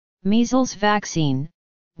Measles vaccine,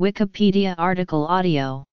 Wikipedia article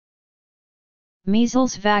audio.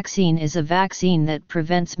 Measles vaccine is a vaccine that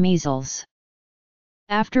prevents measles.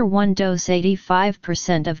 After one dose,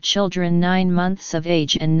 85% of children 9 months of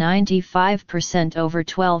age and 95% over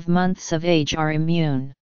 12 months of age are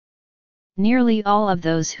immune. Nearly all of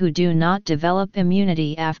those who do not develop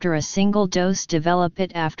immunity after a single dose develop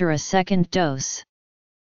it after a second dose.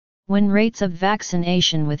 When rates of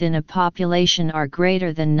vaccination within a population are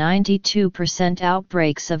greater than 92%,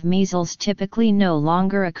 outbreaks of measles typically no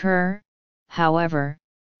longer occur. However,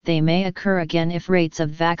 they may occur again if rates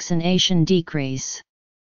of vaccination decrease.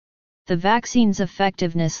 The vaccine's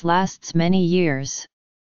effectiveness lasts many years.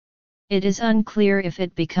 It is unclear if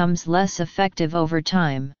it becomes less effective over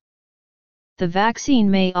time. The vaccine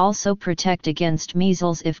may also protect against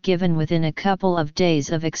measles if given within a couple of days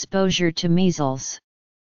of exposure to measles.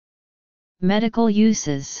 Medical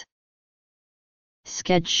uses.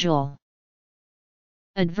 Schedule.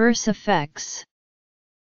 Adverse effects.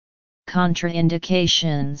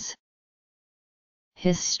 Contraindications.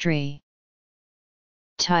 History.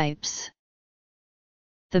 Types.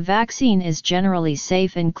 The vaccine is generally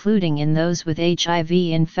safe, including in those with HIV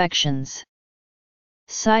infections.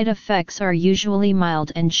 Side effects are usually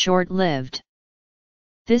mild and short-lived.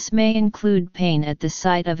 This may include pain at the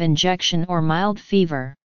site of injection or mild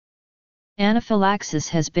fever. Anaphylaxis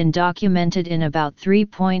has been documented in about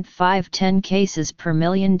 3.5–10 cases per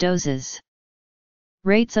million doses.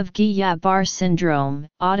 Rates of Guillain-Barré syndrome,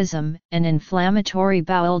 autism, and inflammatory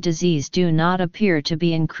bowel disease do not appear to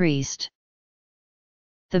be increased.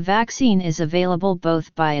 The vaccine is available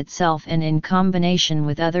both by itself and in combination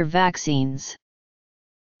with other vaccines.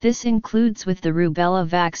 This includes with the rubella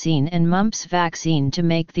vaccine and mumps vaccine to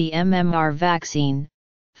make the MMR vaccine,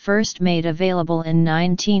 first made available in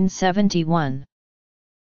 1971.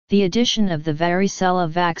 The addition of the varicella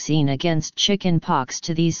vaccine against chickenpox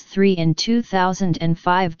to these three in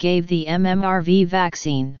 2005 gave the MMRV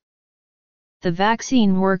vaccine. The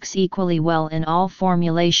vaccine works equally well in all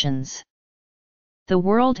formulations. The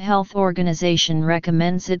World Health Organization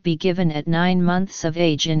recommends it be given at 9 months of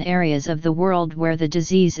age in areas of the world where the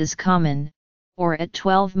disease is common, or at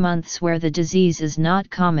 12 months where the disease is not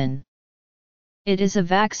common. It is a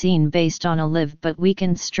vaccine based on a live but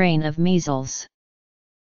weakened strain of measles.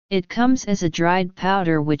 It comes as a dried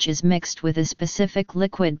powder which is mixed with a specific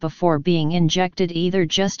liquid before being injected either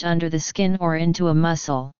just under the skin or into a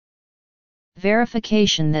muscle.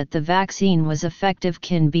 Verification that the vaccine was effective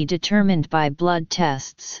can be determined by blood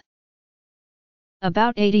tests.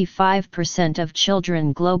 About 85% of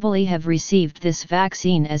children globally have received this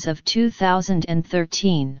vaccine as of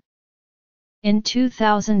 2013. In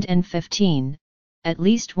 2015, at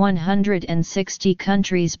least 160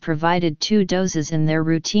 countries provided 2 doses in their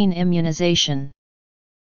routine immunization.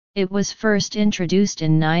 It was first introduced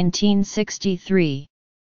in 1963.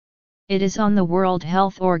 It is on the World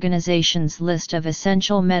Health Organization's list of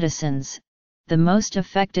essential medicines, the most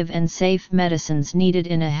effective and safe medicines needed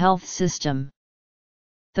in a health system.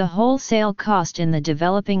 The wholesale cost in the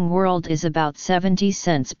developing world is about 70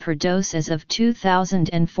 cents per dose as of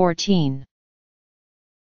 2014.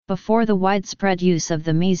 Before the widespread use of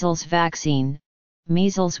the measles vaccine,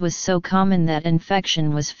 measles was so common that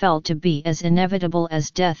infection was felt to be as inevitable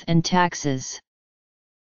as death and taxes.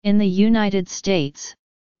 In the United States,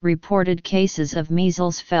 reported cases of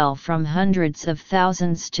measles fell from hundreds of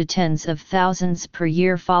thousands to tens of thousands per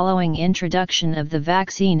year following introduction of the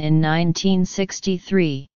vaccine in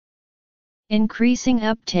 1963. Increasing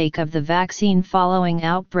uptake of the vaccine following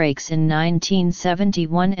outbreaks in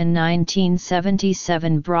 1971 and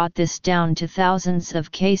 1977 brought this down to thousands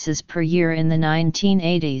of cases per year in the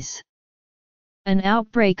 1980s. An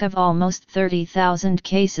outbreak of almost 30,000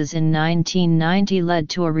 cases in 1990 led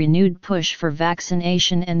to a renewed push for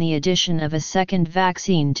vaccination and the addition of a second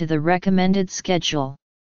vaccine to the recommended schedule.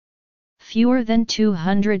 Fewer than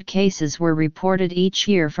 200 cases were reported each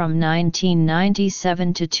year from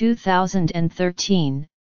 1997 to 2013,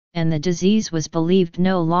 and the disease was believed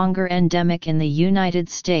no longer endemic in the United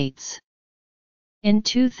States. In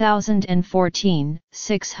 2014,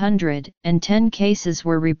 610 cases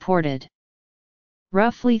were reported.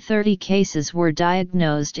 Roughly 30 cases were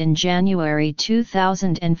diagnosed in January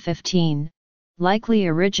 2015, likely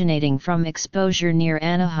originating from exposure near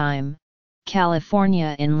Anaheim,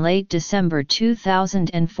 California in late December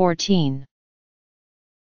 2014.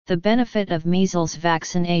 The benefit of measles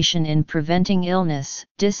vaccination in preventing illness,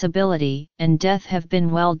 disability, and death have been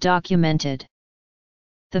well documented.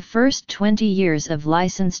 The first 20 years of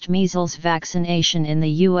licensed measles vaccination in the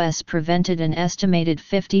U.S. prevented an estimated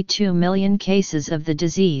 52 million cases of the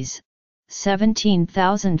disease,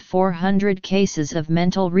 17,400 cases of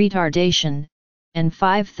mental retardation, and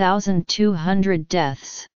 5,200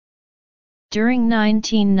 deaths. During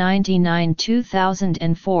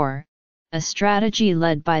 1999-2004, a strategy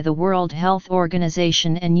led by the World Health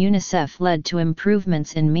Organization and UNICEF led to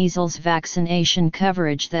improvements in measles vaccination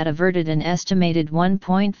coverage that averted an estimated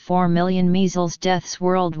 1.4 million measles deaths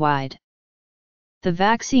worldwide. The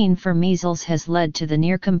vaccine for measles has led to the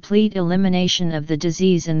near-complete elimination of the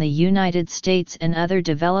disease in the United States and other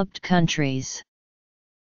developed countries.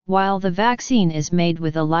 While the vaccine is made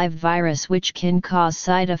with a live virus which can cause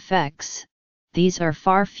side effects, these are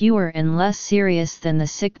far fewer and less serious than the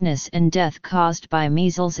sickness and death caused by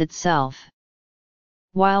measles itself.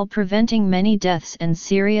 While preventing many deaths and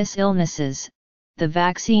serious illnesses, the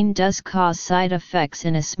vaccine does cause side effects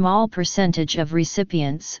in a small percentage of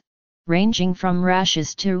recipients, ranging from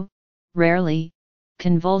rashes to, rarely,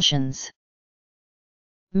 convulsions.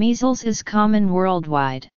 Measles is common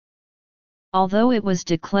worldwide. Although it was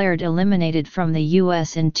declared eliminated from the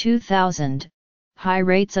U.S. in 2000, high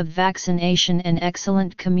rates of vaccination and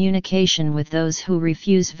excellent communication with those who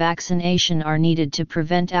refuse vaccination are needed to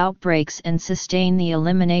prevent outbreaks and sustain the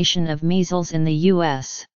elimination of measles in the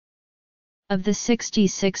U.S. Of the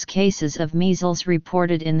 66 cases of measles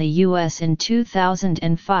reported in the U.S. in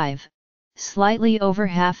 2005, slightly over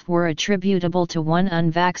half were attributable to one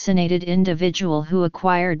unvaccinated individual who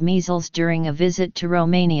acquired measles during a visit to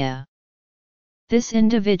Romania. This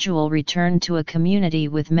individual returned to a community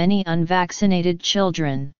with many unvaccinated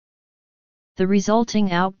children. The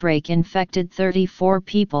resulting outbreak infected 34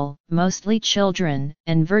 people, mostly children,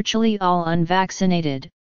 and virtually all unvaccinated.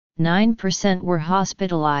 9% were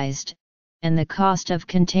hospitalized, and the cost of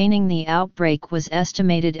containing the outbreak was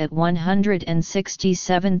estimated at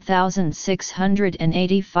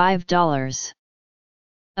 $167,685.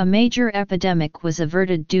 A major epidemic was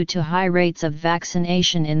averted due to high rates of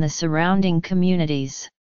vaccination in the surrounding communities.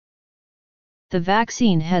 The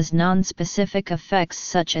vaccine has non-specific effects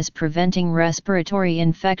such as preventing respiratory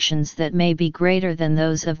infections that may be greater than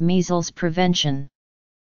those of measles prevention.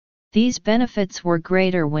 These benefits were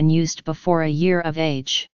greater when used before a year of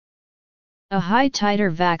age. A high-titer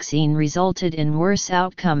vaccine resulted in worse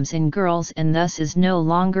outcomes in girls and thus is no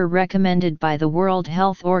longer recommended by the World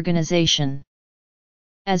Health Organization.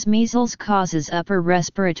 As measles causes upper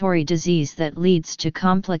respiratory disease that leads to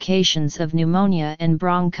complications of pneumonia and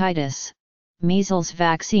bronchitis, measles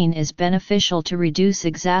vaccine is beneficial to reduce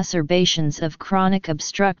exacerbations of chronic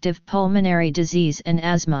obstructive pulmonary disease and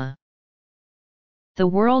asthma. The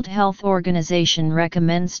World Health Organization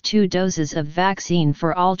recommends 2 doses of vaccine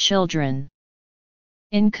for all children.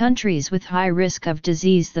 In countries with high risk of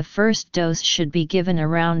disease, the first dose should be given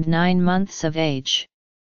around 9 months of age.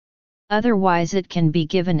 Otherwise it can be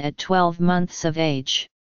given at 12 months of age.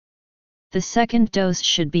 The second dose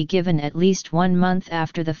should be given at least 1 month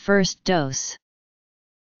after the first dose.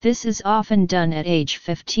 This is often done at age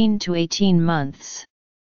 15 to 18 months.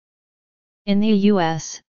 In the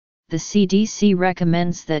U.S., the CDC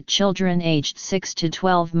recommends that children aged 6 to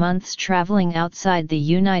 12 months traveling outside the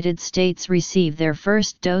United States receive their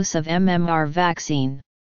first dose of MMR vaccine.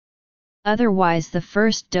 Otherwise, the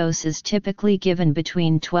first dose is typically given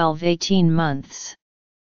between 12–18 months.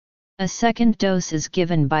 A second dose is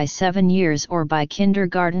given by 7 years or by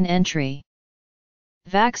kindergarten entry.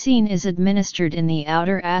 Vaccine is administered in the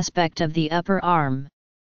outer aspect of the upper arm.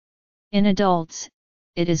 In adults,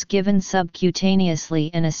 it is given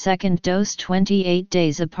subcutaneously and a second dose 28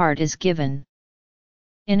 days apart is given.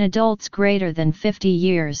 In adults greater than 50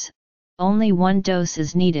 years, only 1 dose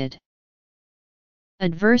is needed.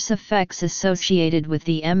 Adverse effects associated with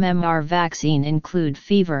the MMR vaccine include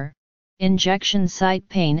fever, injection site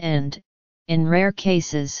pain and, in rare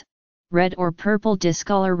cases, red or purple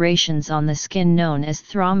discolorations on the skin known as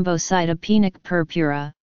thrombocytopenic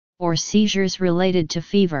purpura, or seizures related to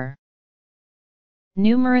fever.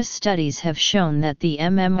 Numerous studies have shown that the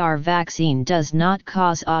MMR vaccine does not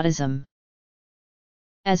cause autism.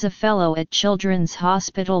 As a fellow at Children's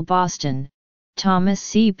Hospital Boston, Thomas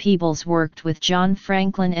C. Peebles worked with John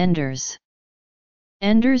Franklin Enders.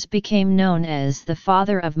 Enders became known as the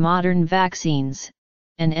father of modern vaccines,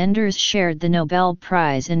 and Enders shared the Nobel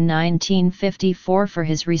Prize in 1954 for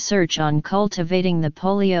his research on cultivating the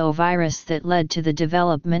poliovirus that led to the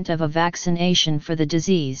development of a vaccination for the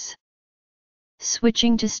disease.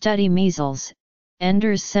 Switching to study measles,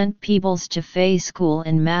 Enders sent Peebles to Fay School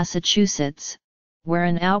in Massachusetts, where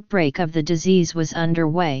an outbreak of the disease was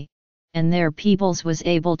underway, and there Peebles was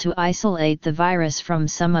able to isolate the virus from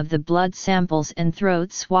some of the blood samples and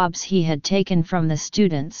throat swabs he had taken from the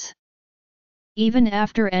students. Even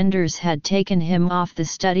after Enders had taken him off the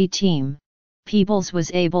study team, Peebles was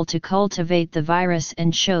able to cultivate the virus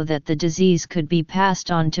and show that the disease could be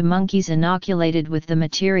passed on to monkeys inoculated with the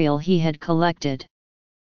material he had collected.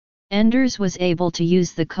 Enders was able to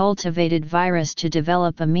use the cultivated virus to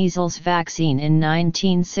develop a measles vaccine in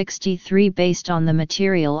 1963 based on the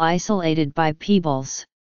material isolated by Peebles.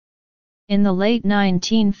 In the late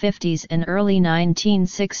 1950s and early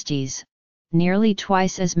 1960s, nearly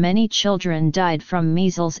twice as many children died from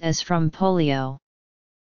measles as from polio.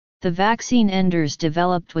 The vaccine Enders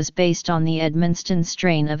developed was based on the Edmundston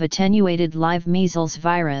strain of attenuated live measles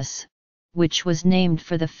virus, which was named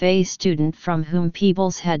for the Fay student from whom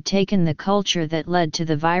Peebles had taken the culture that led to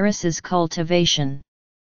the virus's cultivation.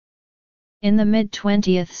 In the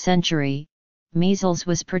mid-20th century, measles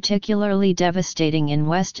was particularly devastating in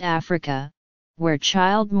West Africa, where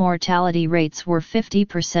child mortality rates were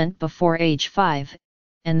 50% before age 5,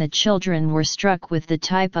 and the children were struck with the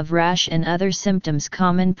type of rash and other symptoms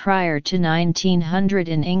common prior to 1900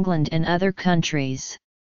 in England and other countries.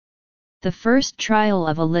 The first trial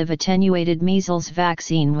of a live attenuated measles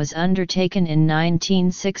vaccine was undertaken in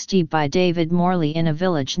 1960 by David Morley in a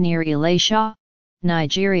village near Elisha,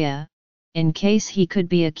 Nigeria, in case he could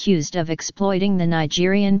be accused of exploiting the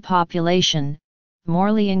Nigerian population.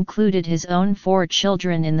 Morley included his own 4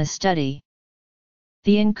 children in the study.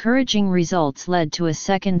 The encouraging results led to a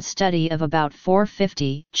second study of about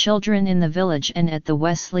 450 children in the village and at the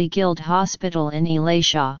Wesley Guild Hospital in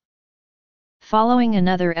Elisha. Following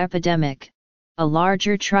another epidemic, a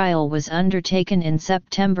larger trial was undertaken in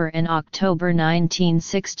September and October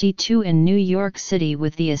 1962 in New York City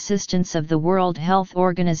with the assistance of the World Health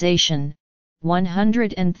Organization.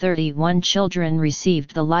 131 children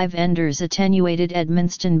received the live Enders attenuated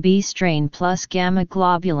Edmundston B strain plus gamma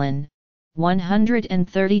globulin,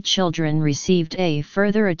 130 children received a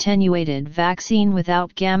further attenuated vaccine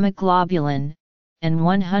without gamma globulin, and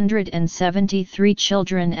 173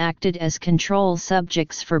 children acted as control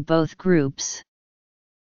subjects for both groups.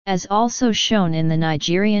 As also shown in the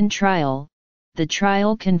Nigerian trial, the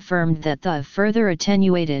trial confirmed that the further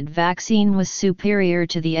attenuated vaccine was superior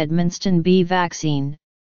to the Edmundston B vaccine,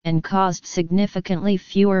 and caused significantly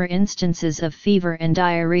fewer instances of fever and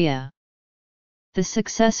diarrhea. The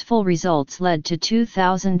successful results led to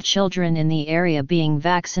 2,000 children in the area being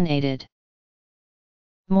vaccinated.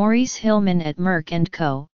 Maurice Hillman at Merck &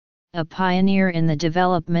 Co., a pioneer in the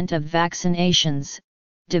development of vaccinations,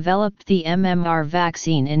 developed the MMR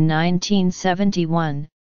vaccine in 1971,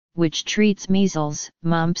 which treats measles,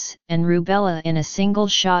 mumps, and rubella in a single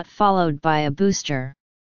shot followed by a booster.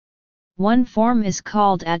 One form is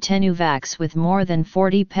called Attenuvax with more than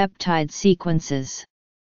 40 peptide sequences.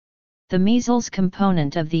 The measles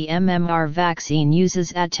component of the MMR vaccine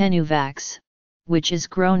uses Attenuvax, which is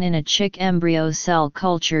grown in a chick embryo cell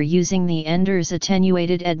culture using the Enders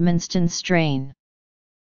attenuated Edmundston strain.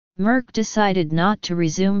 Merck decided not to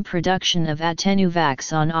resume production of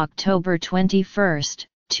Attenuvax on October 21,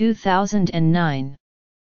 2009.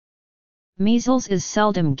 Measles is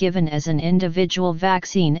seldom given as an individual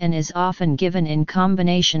vaccine and is often given in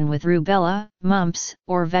combination with rubella, mumps,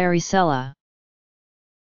 or varicella.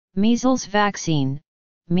 Measles vaccine,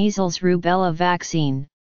 measles rubella vaccine,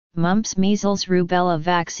 mumps measles rubella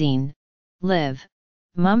vaccine, live,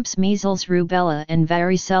 mumps measles rubella and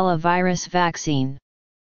varicella virus vaccine.